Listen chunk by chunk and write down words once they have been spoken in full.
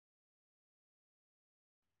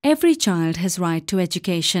Every child has right to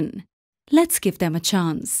education. Let's give them a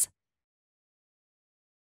chance.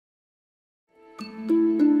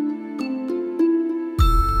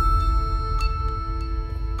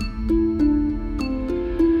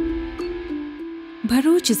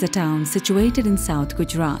 Bharuch is a town situated in South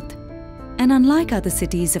Gujarat, and unlike other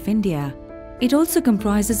cities of India, it also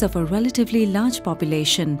comprises of a relatively large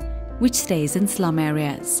population which stays in slum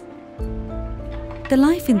areas. The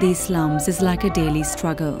life in these slums is like a daily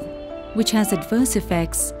struggle, which has adverse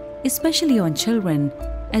effects, especially on children,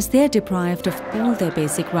 as they are deprived of all their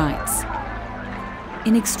basic rights.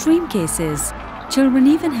 In extreme cases, children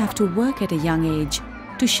even have to work at a young age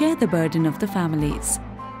to share the burden of the families.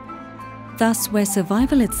 Thus, where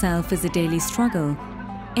survival itself is a daily struggle,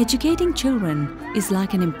 educating children is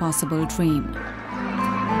like an impossible dream.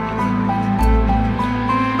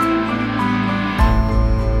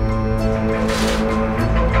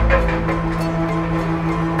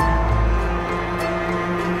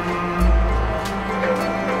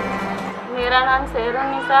 मेरा नाम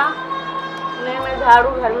निशा, मैं झाड़ू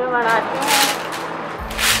घर में बनाती हूँ।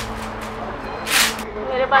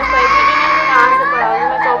 मेरे पास पैसे भी नहीं, मैं कहाँ से पढ़ाऊँ,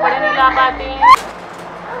 मैं चौपड़े नहीं ला पाती।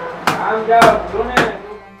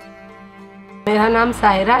 मेरा नाम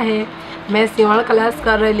सायरा है, मैं सिवण क्लास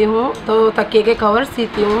कर रही हूँ, तो तकिए के कवर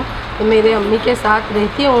सीती हूँ। तो मेरे अम्मी के साथ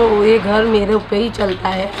रहती हूँ, ये घर मेरे ऊपर ही चलता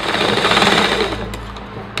है।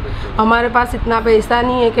 हमारे पास इतना पैसा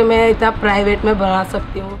नहीं है कि मैं इतना प्राइवेट में बढ़ा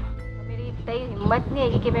सकती हूँ। मेरी इतनी हिम्मत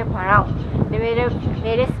नहीं है कि मैं पढ़ाऊँ। मेरे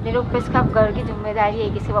ऊपर इसका घर की जिम्मेदारी है,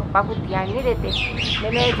 किसी पप्पा को ध्यान नहीं देते।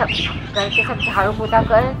 मैं सब घर के सब झाड़ू पोछा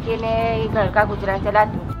कर के मैं घर का गुजरान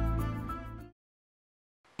चलाती हूँ।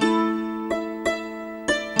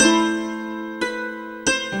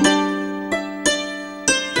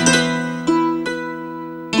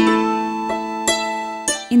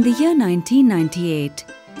 In the year 1998,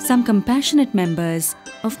 some compassionate members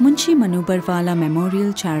of Munshi Manubarwala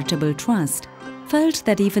Memorial Charitable Trust felt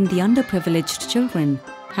that even the underprivileged children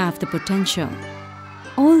have the potential.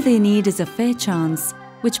 All they need is a fair chance,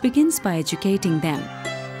 which begins by educating them.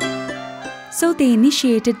 So they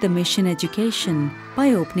initiated the mission education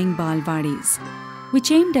by opening Balwadies,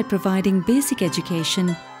 which aimed at providing basic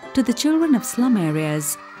education to the children of slum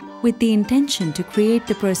areas with the intention to create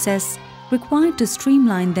the process required to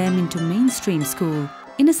streamline them into mainstream school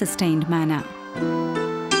in a sustained manner.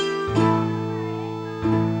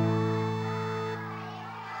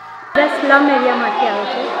 Slum એરિયામાંથી આવે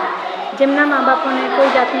છે, જેમના મા બાપોને કોઈ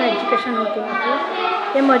જાતનું education હોતું નથી.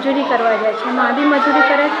 એ મજૂરી કરવા જાય છે, મા બી મજૂરી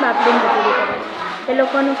કરે છે, બાપ બી મજૂરી કરે છે. એ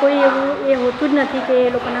લોકોનું કોઈ એવું એ હોતું જ નથી કે એ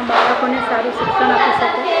લોકોના બાળકોને સારું શિક્ષણ આપી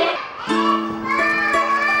શકે.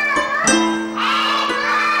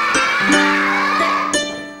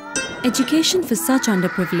 Education for such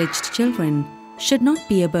underprivileged children should not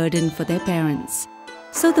be a burden for their parents.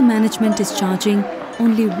 So the management is charging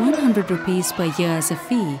only 100 rupees per year as a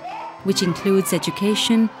fee, which includes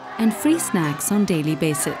education and free snacks on daily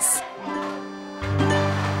basis.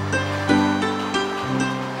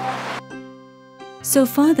 So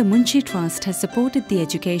far, the Munshi Trust has supported the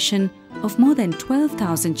education of more than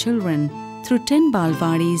 12,000 children through 10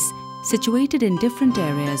 Balwadies situated in different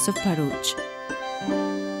areas of Bharuch.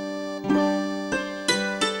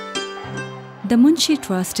 The Munshi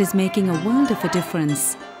Trust is making a world of a difference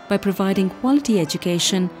by providing quality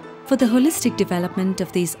education for the holistic development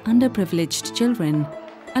of these underprivileged children,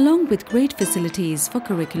 along with great facilities for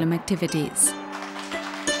curriculum activities.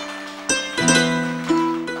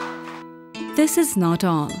 This is not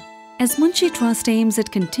all, as Munshi Trust aims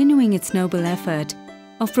at continuing its noble effort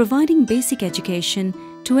of providing basic education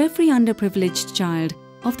to every underprivileged child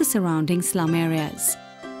of the surrounding slum areas.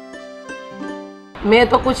 मैं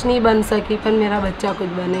तो कुछ नहीं बन सकी, पर मेरा बच्चा कुछ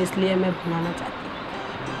बने, इसलिए मैं बनाना चाहती हूँ।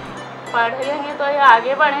 पढ़ेंगे तो ये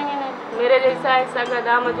आगे बढ़ेंगे नहीं, मेरे जैसा ऐसा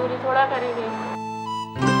गधा मजदूरी थोड़ा करेंगे।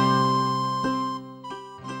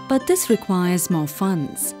 But this requires more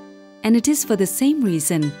funds, and it is for the same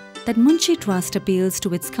reason that Munshi Trust appeals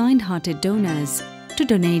to its kind-hearted donors to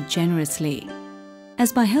donate generously.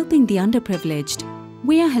 As by helping the underprivileged,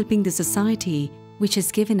 we are helping the society which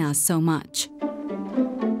has given us so much.